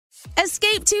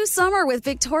Escape to summer with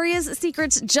Victoria's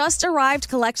Secret's just arrived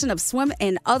collection of swim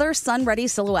and other sun-ready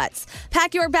silhouettes.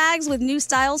 Pack your bags with new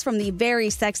styles from the Very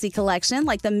Sexy collection,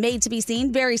 like the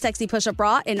made-to-be-seen Very Sexy push-up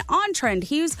bra in on-trend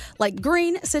hues like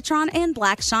green, citron, and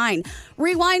black shine.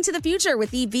 Rewind to the future with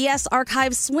the VS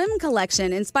Archive swim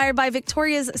collection, inspired by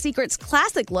Victoria's Secret's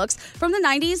classic looks from the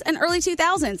 90s and early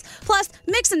 2000s. Plus,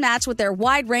 mix and match with their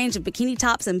wide range of bikini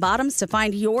tops and bottoms to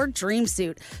find your dream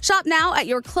suit. Shop now at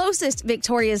your closest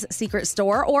Victoria's Secret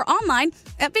store or online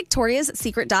at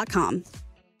victoriassecret.com.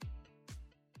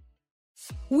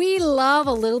 We love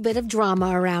a little bit of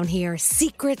drama around here.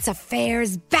 Secrets,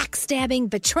 affairs, backstabbing,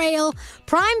 betrayal.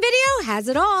 Prime Video has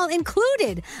it all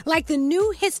included, like the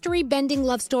new history-bending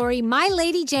love story, My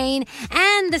Lady Jane,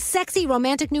 and the sexy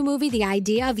romantic new movie, The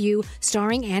Idea of You,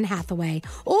 starring Anne Hathaway.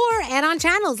 Or add-on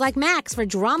channels like Max for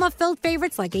drama-filled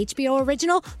favorites like HBO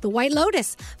original, The White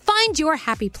Lotus. Find your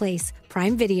happy place.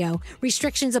 Prime Video.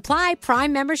 Restrictions apply.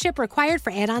 Prime membership required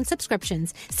for add-on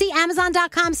subscriptions. See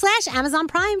Amazon.com/Amazon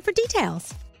Prime for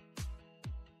details.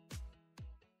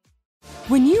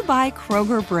 When you buy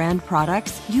Kroger brand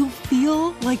products, you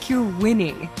feel like you're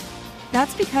winning.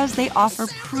 That's because they offer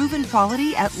proven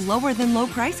quality at lower than low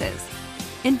prices.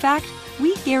 In fact,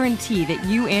 we guarantee that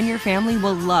you and your family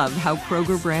will love how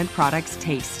Kroger brand products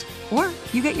taste, or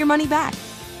you get your money back.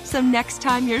 So next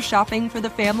time you're shopping for the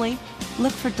family,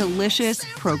 look for delicious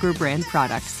Kroger brand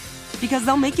products, because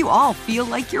they'll make you all feel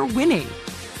like you're winning.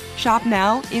 Shop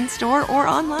now, in-store, or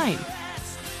online.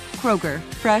 Kroger,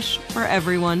 fresh for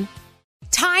everyone.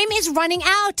 Time is running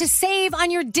out to save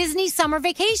on your Disney summer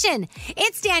vacation.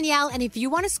 It's Danielle, and if you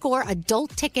want to score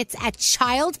adult tickets at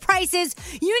child prices,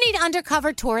 you need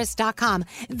UndercoverTourist.com.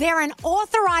 They're an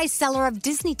authorized seller of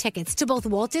Disney tickets to both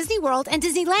Walt Disney World and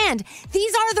Disneyland.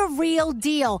 These are the real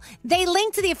deal. They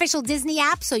link to the official Disney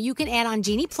app so you can add on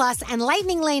Genie Plus and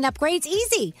Lightning Lane upgrades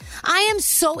easy. I am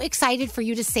so excited for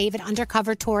you to save at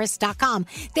UndercoverTourist.com.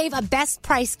 They have a best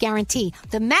price guarantee.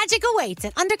 The magic awaits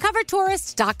at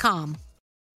UndercoverTourist.com.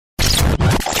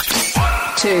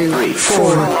 2, 3,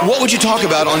 4. What would you talk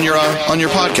about on your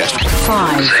podcast?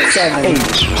 5, 7, 8.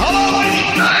 Hello,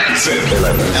 9, 10,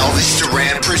 11. Elvis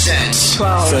Duran presents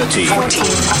 12, 13, 14, 15.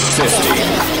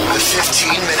 The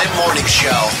 15-minute morning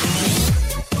show.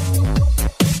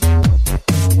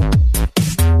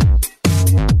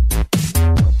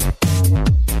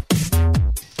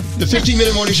 The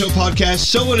 15-minute morning show podcast.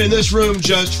 Someone in this room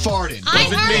just farted. I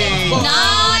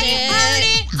heard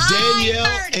it. Danielle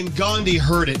and Gandhi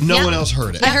heard it. No one else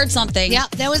heard it. I heard something.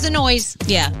 Yep, there was a noise.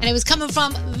 Yeah. And it was coming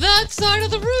from that side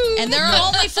of the room. And there are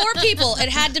only 4 people. It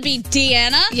had to be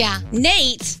Deanna,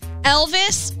 Nate,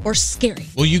 Elvis, or Scary.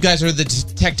 Well, you guys are the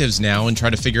detectives now and try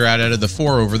to figure out of the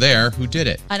 4 over there who did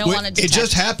it. I don't want to detect. It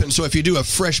just happened, so if you do a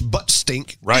fresh butt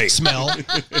stink smell,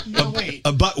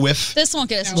 a butt whiff. This won't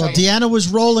get us in Well, trouble. Deanna was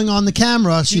rolling on the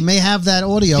camera. She may have that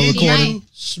audio recording.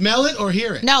 Smell it or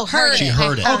hear it? No, heard She it.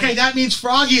 heard it. Okay, that means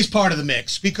Froggy is part of the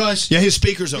mix because... Yeah, his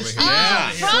speaker's over here.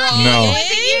 No.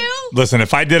 Listen,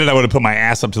 if I did it, I would have put my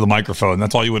ass up to the microphone.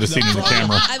 That's all you would have seen in the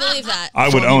camera. I believe that. I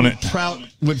would own it.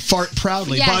 Would fart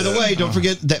proudly. Yes. By the way, don't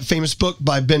forget that famous book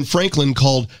by Ben Franklin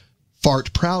called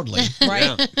Fart Proudly.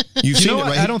 Right. You've seen it, what?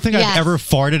 right? I don't think Yes. I've ever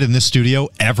farted in this studio,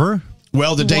 ever.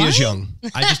 Well, the day is young.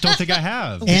 I just don't think I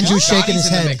have. Andrew's shaking his Scotty's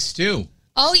in the head. mix, too.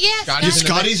 Oh, yes.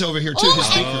 Scotty's over here, too. Oh, his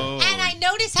speaker. and I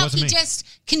noticed how Wasn't he me. just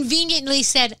conveniently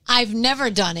said, I've never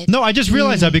done it. No, I just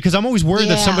realized that because I'm always worried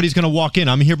that Yeah. somebody's going to walk in.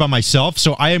 I'm here by myself,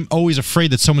 so I am always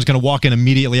afraid that someone's going to walk in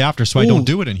immediately after, so I don't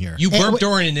do it in here. You burp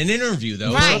during an interview,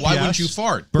 though, Right. so why Yes. wouldn't you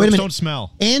fart? Wait a Burps minute. don't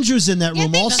smell. Andrew's in that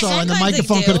room they- also, and the sometimes they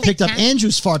microphone do. could have picked up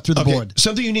Andrew's fart through the board.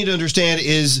 Something you need to understand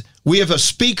is we have a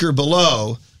speaker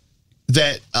below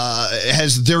that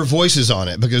has their voices on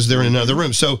it because they're in another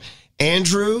room. So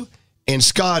Andrew and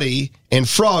Scotty and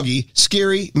Froggy,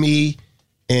 Scary, me,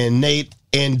 and Nate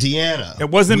and Deanna. It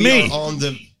wasn't We me. are on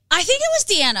the. I think it was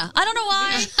Deanna. I don't know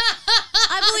why.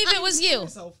 I believe it was you.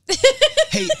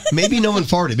 Hey, maybe no one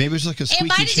farted. Maybe it was like a It squeaky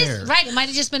might have chair. just, right, it might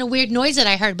have just been a weird noise that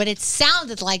I heard, but it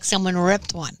sounded like someone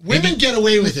ripped one. Women get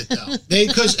away with it, though.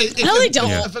 Because if they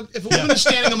don't. If a woman is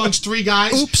standing amongst 3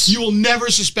 guys, you will never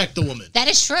suspect the woman. That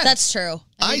is true. That's true.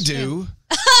 I do.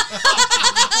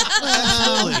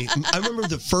 Absolutely. I remember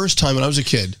the first time when I was a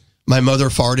kid, my mother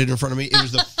farted in front of me. It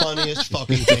was the funniest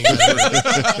fucking thing I've ever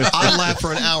heard. I laughed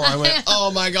for an hour. I went,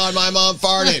 oh my God, my mom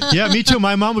farted. Yeah, me too.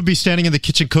 My mom would be standing in the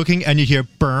kitchen cooking, and you'd hear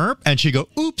burp, and she'd go,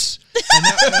 oops. And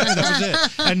that was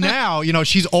it. And now,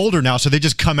 she's older now, so they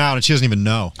just come out, and she doesn't even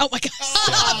know. Oh my God.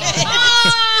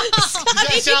 Does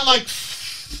that sound like...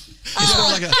 It's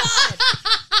more like a...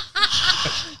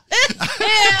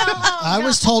 I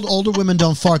was told older women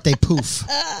don't fart; they poof.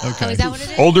 Okay. Is that what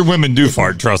it is? Older women do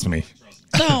fart. Trust me.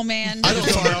 Oh man. I don't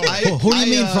fart. Who do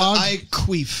you mean, Frog? I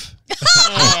queef.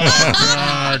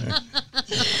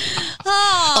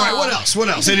 Oh. All right, what else? What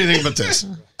else? Anything but this.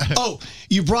 Oh,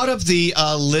 you brought up the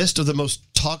list of the most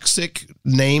toxic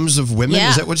names of women. Yeah.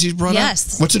 Is that what you brought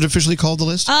Yes. up? What's it officially called, the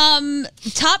list?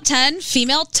 Top 10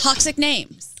 female toxic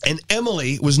names. And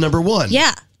Emily was number 1.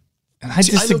 Yeah. And I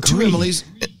See, I know 2 disagree. Emilys,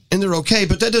 and they're okay,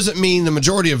 but that doesn't mean the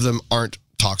majority of them aren't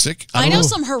toxic. I know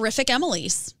some horrific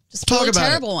Emilys. Just Talk really about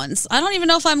terrible ones. I don't even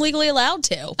know if I'm legally allowed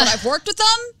to, but I've worked with them.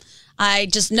 I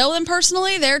just know them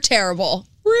personally. They're terrible.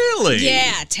 Really?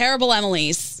 Yeah, terrible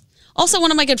Emilys. Also,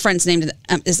 one of my good friends named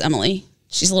is Emily.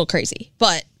 She's a little crazy,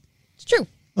 but it's true.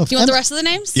 Oh, Do you want the rest of the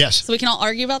names? Yes. So we can all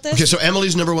argue about this? Okay, so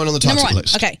Emily's number 1 on the toxic Number 1.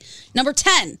 list. Okay. Number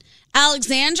 10,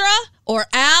 Alexandra or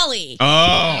Allie? We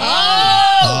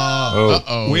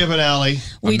have an Allie.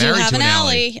 We do married have to an an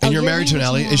Allie. And you're married to an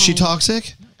Allie. Is she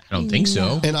toxic? I don't think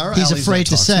so. And our He's Allie's afraid not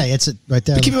to toxic. say. It's right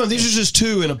there. But keep in mind, these are just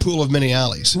 2 in a pool of many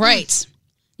Alleys. Right.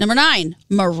 Number 9,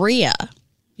 Maria.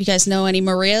 You guys know any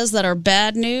Marias that are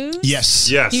bad news? Yes.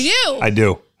 Yes. You do? I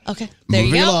do. Okay. There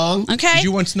Moving you go. along. Okay. Did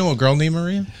you once know a girl named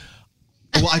Maria?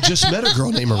 Well, I just met a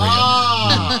girl named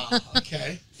Maria.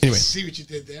 Okay. Anyway. See what you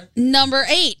did there. Number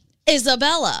 8,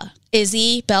 Isabella.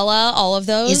 Izzy, Bella, all of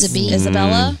those.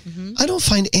 Isabella. I don't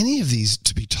find any of these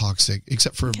to be toxic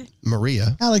except for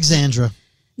Maria. Alexandra.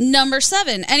 Number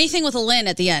 7, anything with a Lynn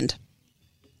at the end.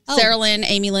 Sarah Lynn,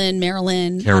 Amy Lynn,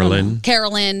 Marilyn. Carolyn.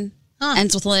 Carolyn.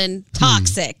 Ends with Lynn.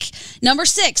 Toxic. Number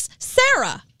 6,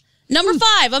 Sarah. Number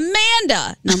 5,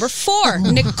 Amanda. Number 4,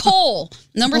 Nicole.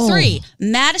 Number 3,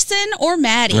 Madison or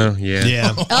Maddie. Oh, yeah.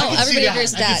 Yeah. Oh, everybody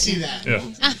agrees with I can that. see that.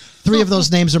 Yeah. 3 of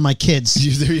those names are my kids.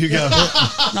 There you go.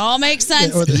 It all makes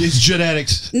sense. It's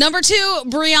genetics. Number 2,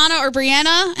 Brianna or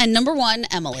Brianna. And number 1,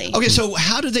 Emily. Okay, so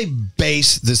how do they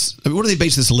base this? What do they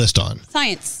base this list on?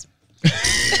 Science.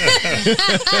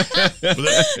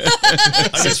 I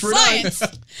guess we're done. Science.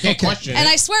 Can't question And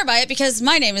it. I swear by it because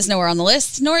my name is nowhere on the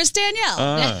list, nor is Danielle.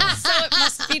 So it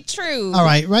must be true. All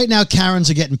right, right now Karens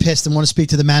are getting pissed and want to speak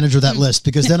to the manager of that list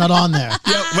because they're not on there.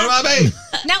 Yo, what about me?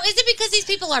 Now, is it because these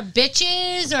people are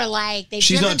bitches or like they've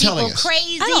She's driven not telling people us.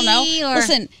 crazy? I don't know. Or...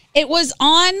 Listen, it was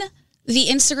on the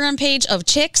Instagram page of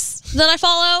chicks that I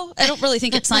follow. I don't really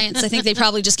think it's science. I think they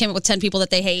probably just came up with 10 people that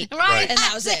they hate. Right. And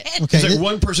that was it. Okay, It's like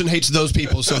one person hates those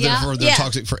people, so Yeah. therefore they're Yeah.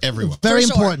 toxic for everyone. very for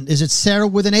sure. important. Is it Sarah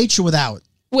with an H or without?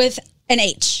 With an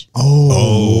H.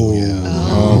 Oh,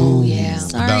 Oh, yeah.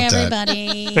 Sorry, About that.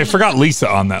 everybody. They forgot Lisa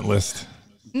on that list.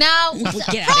 No.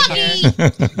 Get out of here.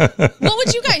 What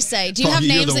would you guys say? Do you Froggy,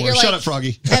 have you're names the that you're worst. like, Shut up,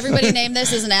 Froggy. everybody named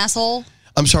this as an asshole?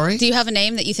 I'm sorry? Do you have a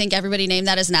name that you think everybody named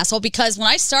that as an asshole? Because when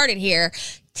I started here,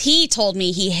 he told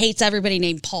me he hates everybody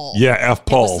named Paul. Yeah, F.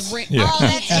 Paul's. the ring- Yeah. Oh,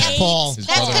 that's F. Paul. That's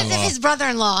because of his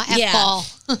brother-in-law, F. Yeah. Paul.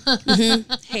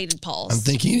 Hated Paul's. I'm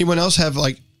thinking anyone else have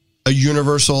like a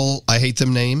universal I hate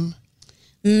them name?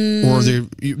 Or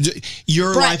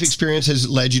your Brett. life experience has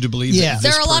led you to believe Yeah. that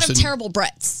There this are a lot of person- terrible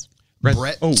Bretts.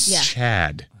 Brett. Oh, Yeah.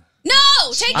 Chad. No,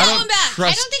 take that one back.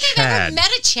 I don't think I've ever met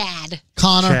a Chad.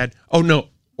 Connor. Chad. Oh no,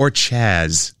 or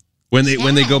Chaz. When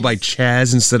they go by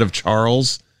Chaz instead of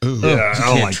Charles. Ooh. Yeah, I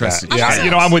don't can't like trust that. it. Yeah, you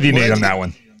know, I'm with you, Nate, on that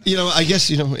one. You know, I guess,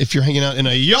 if you're hanging out in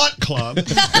a yacht club. Mitch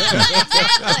Where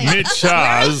else are you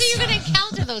Chaz. going to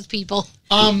encounter those people?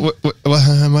 what?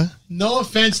 No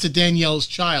offense to Danielle's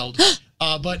child,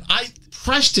 but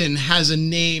Preston has a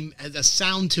name, has a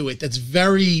sound to it that's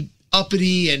very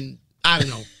uppity and I don't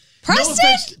know. Preston? No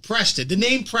offense to Preston. The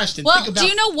name Preston. Well, Think about Do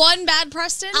you know one bad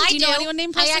Preston? do you know anyone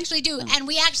named Preston? I actually do. And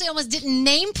we actually almost didn't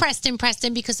name Preston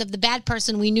because of the bad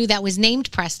person we knew that was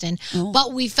named Preston. Oh.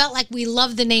 But we felt like we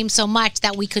loved the name so much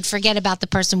that we could forget about the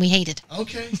person we hated.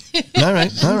 Okay. All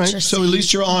right. So at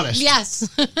least you're honest. Yes.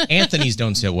 Anthony's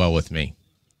don't sit well with me.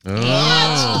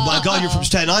 Oh, my God, you're from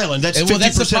Staten Island. That's 50% Well,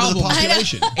 that's the of the problem.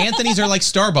 population. Anthony's are like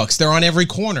Starbucks. They're on every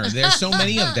corner. There's so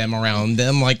many of them around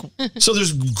them. Like So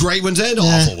there's great ones and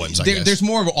awful ones, I guess. there's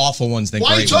more of awful ones than Why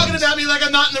are you great talking ones. about me like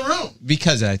I'm not in the room?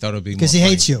 Because I thought it would be Because more he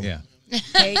funny. hates you. Yeah.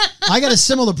 I got a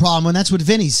similar problem, and that's with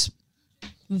Vinny's.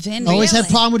 Vin. Always had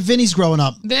problem with Vinny's growing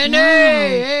up.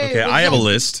 Okay, I have a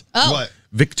list. Oh. What?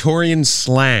 Victorian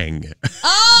slang.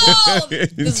 Oh,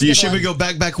 this is a good Should one. we go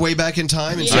back way back in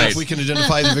time and see Yes. if we can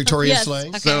identify the Victorian Yes. slang?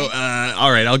 Okay. So,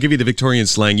 all right, I'll give you the Victorian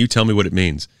slang. You tell me what it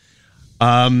means.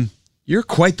 You're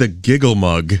quite the giggle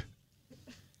mug.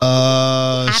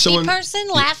 Happy Someone person?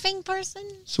 Laughing person?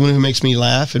 who makes me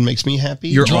laugh and makes me happy.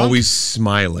 You're Drunk? always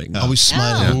smiling. Always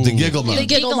smiling. The giggle mug. The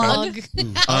giggle mug.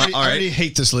 I already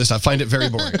hate this list. I find it very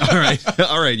boring. All right,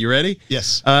 all right. You ready?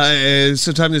 Yes.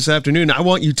 Sometime this afternoon, I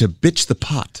want you to bitch the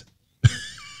pot.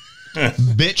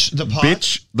 Bitch the pot.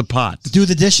 Bitch the pot. Do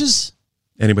the dishes?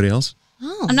 Anybody else?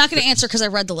 I'm not going to answer because I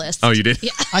read the list. Oh, you did? Yeah.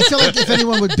 I feel like if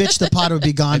anyone would bitch the pot, it would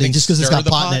be Gandhi, just because it's got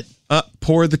pot in it.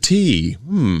 Pour the tea.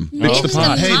 Bitch the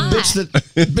pot. Hey,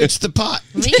 bitch the pot.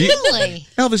 Really?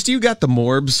 Elvis, do you got the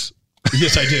morbs?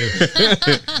 Yes, I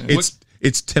do.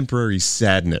 It's temporary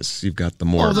sadness. You've got the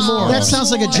morbs. That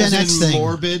sounds like a Gen X thing.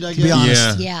 Morbid, I To be guess.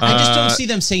 honest. Yeah. I just don't see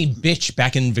them saying bitch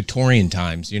back in Victorian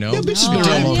times, you know? Yeah, bitch has been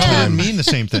around a long It time. doesn't mean the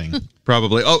same thing.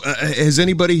 Probably. Oh, has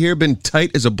anybody here been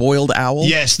tight as a boiled owl?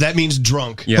 Yes, that means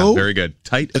drunk. Yeah, Who? very good.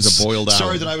 Tight as a boiled owl.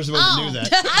 Sorry that I was the one that knew that.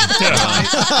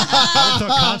 I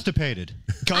thought constipated.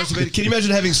 Constipated. Can you imagine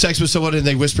having sex with someone and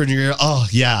they whisper in your ear, "Oh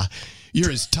yeah,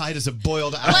 you're as tight as a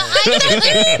boiled owl." Well,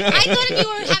 I thought if you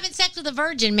were having sex with a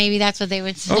virgin, maybe that's what they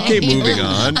would say. Okay, moving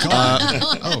on.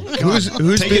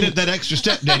 Who's taking been it that extra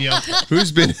step, Danielle?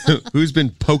 who's been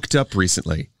poked up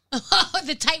recently?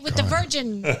 The tight with the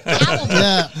virgin owl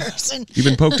person. You've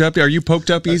been poked up? Are you poked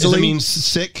up Does easily? it mean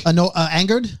sick?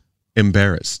 Angered?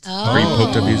 Embarrassed. Are you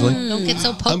poked up easily? Don't get so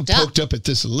I'm poked up. poked up at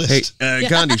this Hey, list.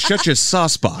 Gandhi, shut your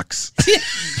sauce box.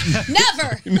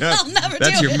 Never. I'll never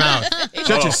That's do your it. mouth.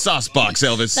 Shut your sauce box,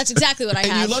 Elvis. That's exactly what I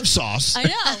And have. you love sauce. I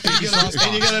know.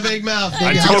 And you got a big mouth.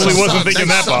 I totally wasn't thinking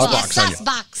that box. Sauce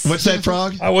box. What's that,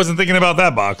 Frog? I wasn't thinking about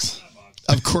that box.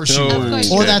 Of course you Oh. would.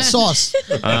 course. Or that sauce.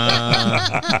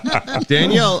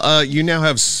 Danielle, you now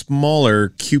have smaller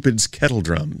Cupid's kettle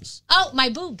drums. Oh, my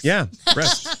boobs. Yeah,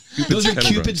 breast. Those are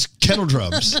kettle Cupid's kettle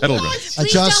drums. Kettle drums. I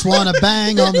just want to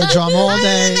bang on the drum all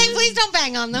day. Please don't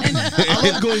bang on them. I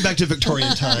love going back to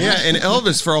Victorian times. Yeah, and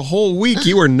Elvis, for a whole week,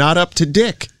 you were not up to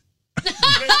dick.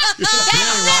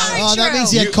 Oh, that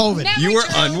means he had COVID. You were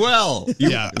unwell.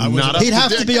 Yeah, I was not up He'd to have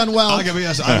dick. to be unwell. I'm gonna be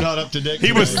honest. I'm not up to dick.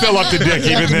 He was still up to dick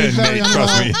even to be then, very Nate.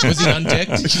 Trust me. Was he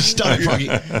undicked? Stop it, Froggy.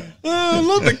 I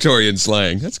love Victorian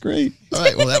slang. That's great. All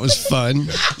right, well, that was fun.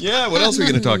 Yeah, what else are we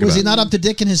going to talk Was about? he not up to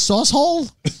dick in his sauce hole?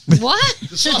 What?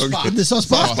 The sauce box. The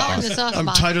sauce I'm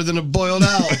box. tighter than a boiled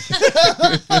owl.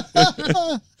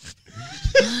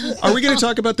 Are we going to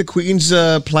talk about the Queen's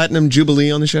Platinum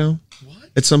Jubilee on the show? What?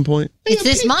 At some point? It's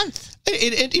this month.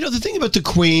 You know, the thing about the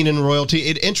Queen and royalty,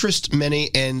 it interests many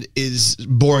and is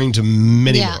boring to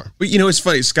many Yeah. more. But you know, it's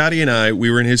funny. Scotty and I, we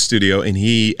were in his studio, and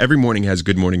he every morning has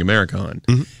Good Morning America on.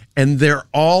 And they're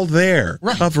all there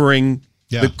covering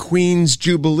the Queen's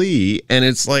Jubilee. And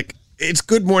it's like, it's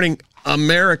Good Morning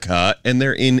America, and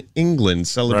they're in England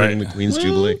celebrating the Queen's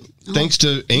Jubilee. Thanks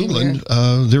to England,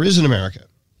 there is an America.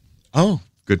 Oh,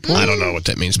 good point. I don't know what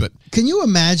that means, but Can you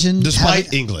imagine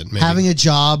despite England, maybe. having a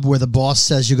job where the boss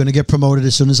says you're going to get promoted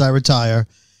as soon as I retire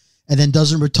and then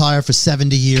doesn't retire for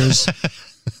 70 years?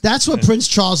 That's what Prince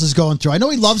Charles is going through. I know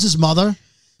he loves his mother,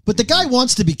 but the guy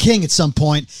wants to be king at some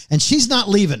point, and she's not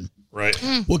leaving. Right.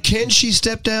 Well, can she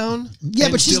step down? Yeah,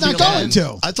 and but she's still be not going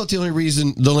alive? to. I thought the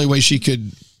only way she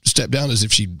could step down is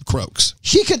if she croaks.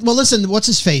 She could. Well, listen. What's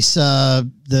his face?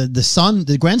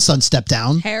 The grandson stepped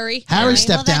down. Harry. Harry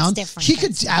stepped Well, that's down. different. She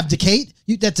could abdicate.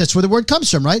 That's where the word comes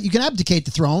from, right? You can abdicate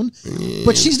the throne,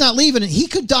 but she's not leaving. He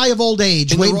could die of old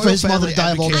age, In the waiting for royal his mother to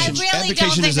die of old family, age. I really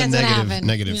abdication don't is think a that's gonna happen.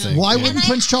 negative thing. Why Yeah. wouldn't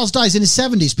Prince Charles die? He's in his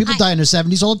 70s. People die in their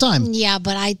 70s all the time. Yeah,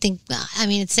 but I think, I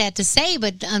mean, it's sad to say,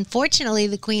 but unfortunately,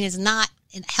 the Queen is not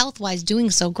health-wise doing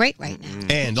so great right now.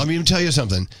 And let me tell you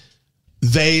something.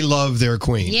 They love their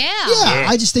queen. Yeah. Yeah,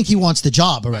 I just think he wants the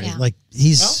job already. Yeah. Like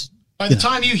he's. By the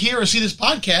time you hear or see this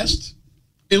podcast,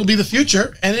 it'll be the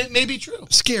future, and it may be true.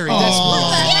 Scary. I'm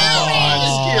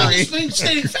just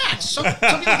stating facts. Some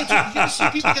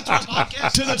people get to a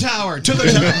podcast. To the tower. To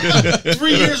the tower.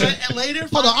 3 years later.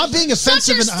 Hold on, I'm being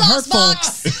offensive and hurtful.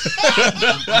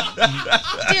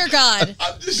 Dear God.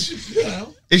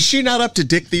 Is she not up to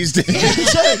dick these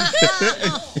days?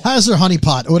 How's her honey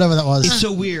pot or whatever that was? It's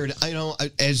so weird.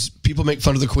 As people make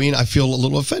fun of the Queen, I feel a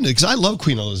little offended because I love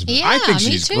Queen Elizabeth. Yeah, I think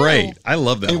me she's too. great. I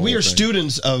love that. And we whole are thing.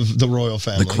 students of the royal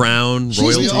family. The crown, She's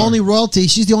royalty. the only royalty.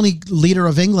 She's the only leader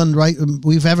of England, right?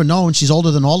 We've ever known. She's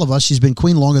older than all of us. She's been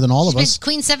queen longer than all of She's us. been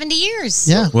Queen 70 years.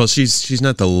 Yeah. Well, she's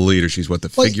not the leader. She's what,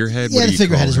 the Well, figurehead? yeah, What do the you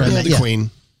figurehead call is her? right. Yeah, the Yeah.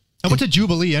 Queen. And what's a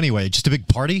Jubilee anyway? Just a big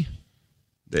party?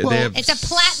 They Well, have It's a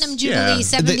platinum jubilee, yeah.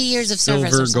 70 years of service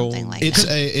silver, or something gold. like It's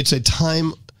that. a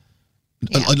time,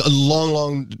 Yeah. a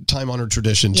long time honored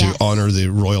tradition Yes. to honor the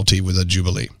royalty with a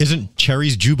jubilee. Isn't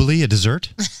Cherry's Jubilee a dessert?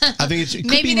 I think it could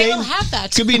Maybe be they named. don't have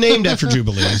that. Could be named after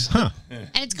jubilees. And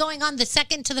it's going on the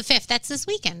 2nd to the 5th. That's this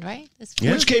weekend, right? This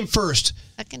Yeah. Which came first,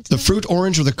 2nd to the fruit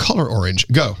orange or the color orange?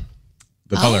 Go.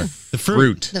 the color, The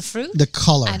fruit. The fruit? The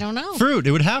color. I don't know. Fruit.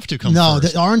 It would have to come No,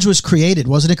 first. the orange was created.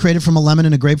 Wasn't it created from a lemon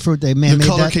and a grapefruit? They may have The made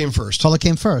color that. came first. Color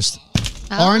came first.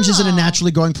 Oh. Orange isn't a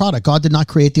naturally growing product. God did not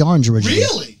create the orange originally.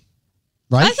 Really?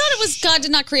 right? I thought it was God did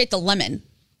not create the lemon.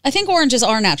 I think oranges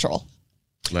are natural.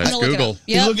 Let's Google.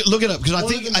 Yep. Look it up because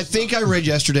I think I read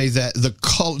yesterday that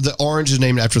the orange is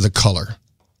named after the color,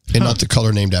 and not the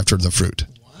color named after the fruit.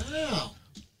 Wow.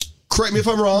 Correct me if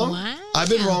I'm wrong. Wow. I've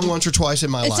been wrong once or twice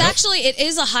in my life. It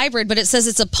is a hybrid, but it says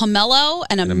it's a pomelo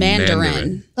and a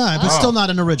mandarin. All right, but still not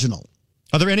an original.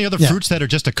 Are there any other fruits that are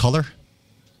just a color?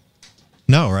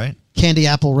 No, right? Candy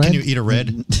apple red. Can you eat a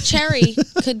red? Cherry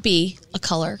could be a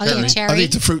color. Oh, cherry. I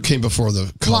think the fruit came before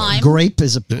the color. Lime. Grape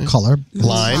is a color.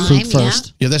 Lime. Fruit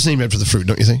first. Yeah, that's named after the fruit,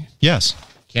 don't you think? Yes.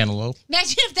 Cantaloupe.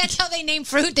 Imagine if that's how they name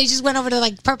fruit. They just went over to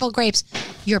like purple grapes.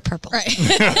 You're purple. Right.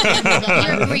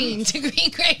 You're green to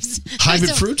green grapes.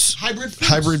 Hybrid fruits?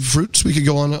 Hybrid fruits. We could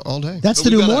go on all day. That's the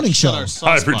new morning show.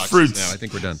 Hybrid fruits. No, I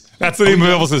think we're done. That's the name of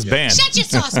Elvis's band. Shut your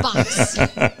sauce box.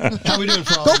 How we doing,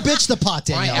 Frog? Go bitch the pot,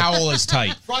 My Danielle. owl is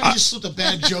tight. Froggy just slipped a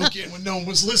bad joke in when no one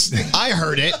was listening. I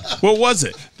heard it. What was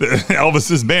it?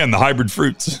 Elvis's band, the Hybrid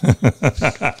Fruits.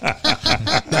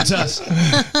 That's us.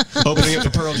 Opening up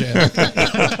the Pearl Jam.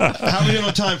 How we doing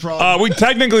on time, Frog? We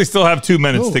technically still have 2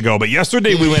 minutes to go, but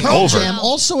yesterday we went Pearl over. Jam,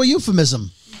 also a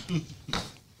euphemism.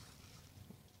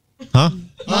 Huh?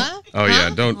 What? Oh yeah,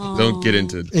 don't get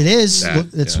into It is. that.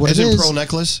 It's Yeah. what Is it it is. Pearl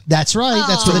Necklace? That's right.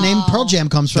 That's where the name Pearl Jam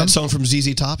comes from. That song from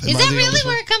ZZ Top? Is that really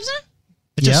where it comes from?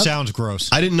 It just Yep. sounds gross.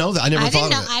 I didn't know that. I never I thought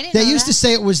didn't know. of it. I didn't They know used to that.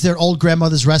 say it was their old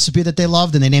grandmother's recipe that they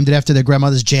loved, and they named it after their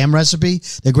grandmother's jam recipe,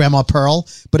 their grandma Pearl.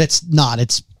 But it's not.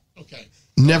 It's Okay.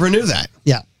 Never knew that.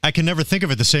 yeah. I can never think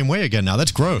of it the same way again now.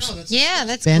 That's gross. Yeah,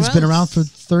 that's Band's gross. been around for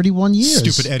 31 years.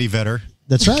 Stupid Eddie Vedder.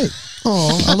 That's right.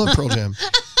 Oh, I love Pearl Jam.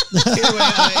 Anyway,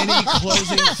 any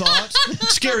closing thoughts?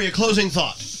 Scary, a closing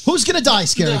thought. Who's gonna die,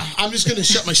 Scary? I'm just going to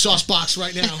shut my sauce box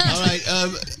right now. All right,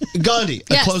 Gandhi,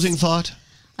 a Yes. closing thought?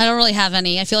 I don't really have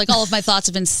any. I feel like all of my thoughts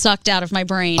have been sucked out of my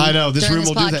brain. I know, this during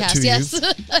room will do that to yes.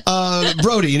 you.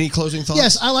 Brody, any closing thoughts?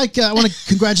 Yes, I want to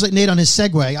congratulate Nate on his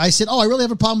segue. I said, I really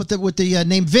have a problem with the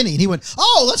name Vinny, and he went,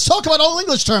 let's talk about Old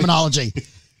English terminology.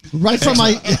 Right from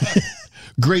my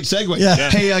Great segue. Yeah.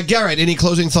 Hey, Garrett, any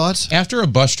closing thoughts? After a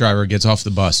bus driver gets off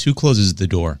the bus, who closes the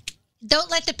door?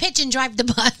 Don't let the pigeon drive the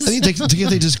bus. I think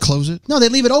they just close it. No, they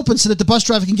leave it open so that the bus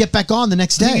driver can get back on the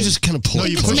next I think day. you just kind of pull No,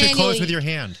 it you close. push it manually. closed with your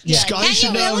hand. Yeah. Scotty Can should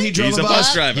you know really? he drove He's a a bus.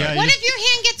 bus driver. Yeah, What if your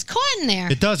hand gets caught in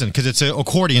there? It doesn't because it's an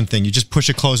accordion thing. You just push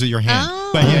it closed with your hand.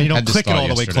 Oh. But yeah, you don't Had this click it thought all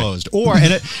the way yesterday. closed. Or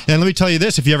and let me tell you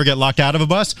this: if you ever get locked out of a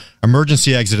bus,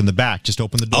 emergency exit in the back. Just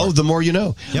open the door. Oh, the more you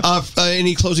know. Yep.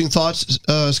 Any closing thoughts,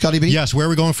 Scotty B? yes. Where are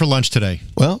we going for lunch today?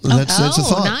 Well, that's a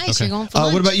thought. Nice. Okay. You're going for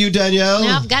lunch. What about you, Danielle? No,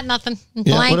 I've got nothing. Yeah,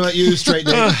 Blank. what about you, Straight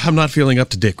Nate? I'm not feeling up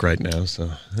to dick right now,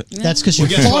 so That's because you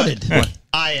Guess what? farted.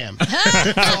 I am.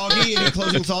 Froggy, any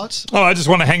closing thoughts? Oh, I just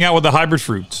want to hang out with the Hybrid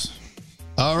Fruits.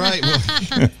 All right.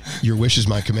 Well, your wish is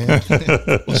my command.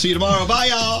 We'll see you tomorrow. Bye,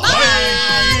 y'all.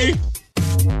 Bye.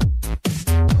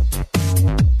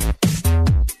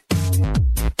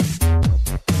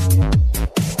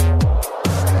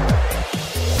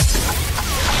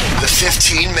 The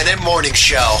 15-minute morning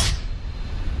show.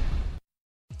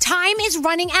 Time is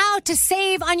running out to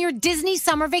save on your Disney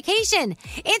summer vacation.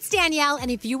 It's Danielle,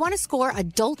 and if you want to score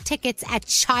adult tickets at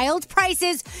child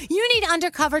prices, you need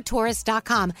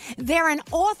UndercoverTourist.com. They're an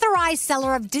authorized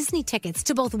seller of Disney tickets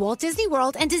to both Walt Disney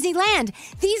World and Disneyland.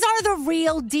 These are the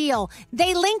real deal.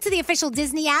 They link to the official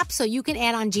Disney app so you can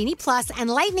add on Genie Plus and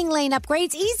Lightning Lane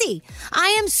upgrades easy. I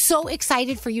am so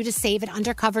excited for you to save at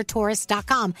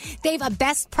UndercoverTourist.com. They have a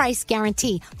best price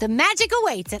guarantee. The magic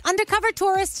awaits at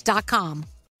UndercoverTourist.com.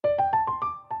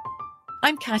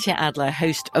 I'm Katya Adler,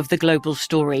 host of The Global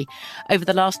Story. Over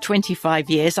the last 25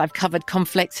 years, I've covered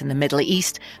conflicts in the Middle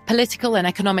East, political and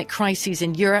economic crises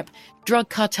in Europe, drug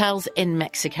cartels in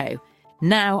Mexico.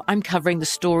 Now I'm covering the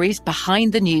stories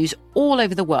behind the news all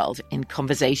over the world in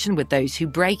conversation with those who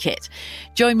break it.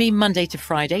 Join me Monday to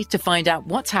Friday to find out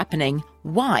what's happening,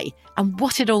 why, and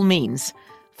what it all means.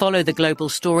 Follow The Global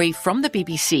Story from the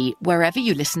BBC wherever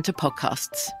you listen to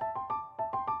podcasts.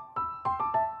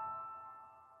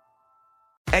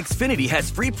 Xfinity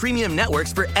has free premium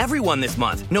networks for everyone this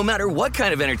month, no matter what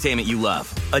kind of entertainment you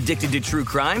love. Addicted to true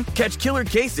crime? Catch killer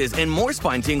cases and more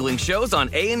spine-tingling shows on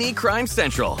A&E Crime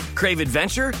Central. Crave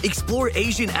adventure? Explore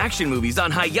Asian action movies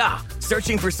on Hi-Ya.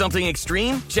 Searching for something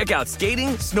extreme? Check out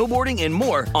skating, snowboarding, and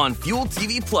more on Fuel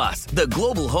TV Plus, the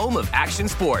global home of action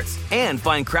sports. And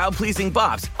find crowd-pleasing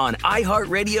bops on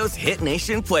iHeartRadio's Hit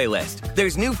Nation playlist.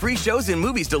 There's new free shows and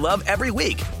movies to love every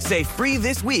week. Say free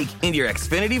this week in your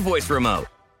Xfinity voice remote.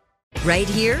 Right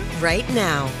here, right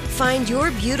now. Find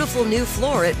your beautiful new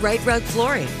floor at Right Rug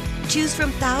Flooring. Choose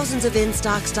from thousands of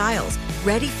in-stock styles,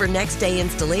 ready for next day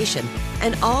installation,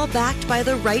 and all backed by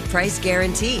the right price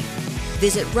guarantee.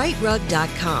 Visit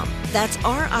rightrug.com. That's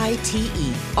RITERUG.com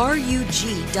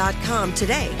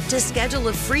today to schedule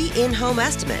a free in-home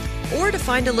estimate or to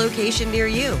find a location near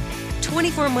you.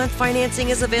 24-month financing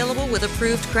is available with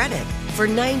approved credit. For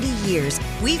 90 years,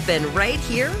 we've been right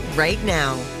here, right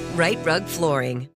now. Right Rug Flooring.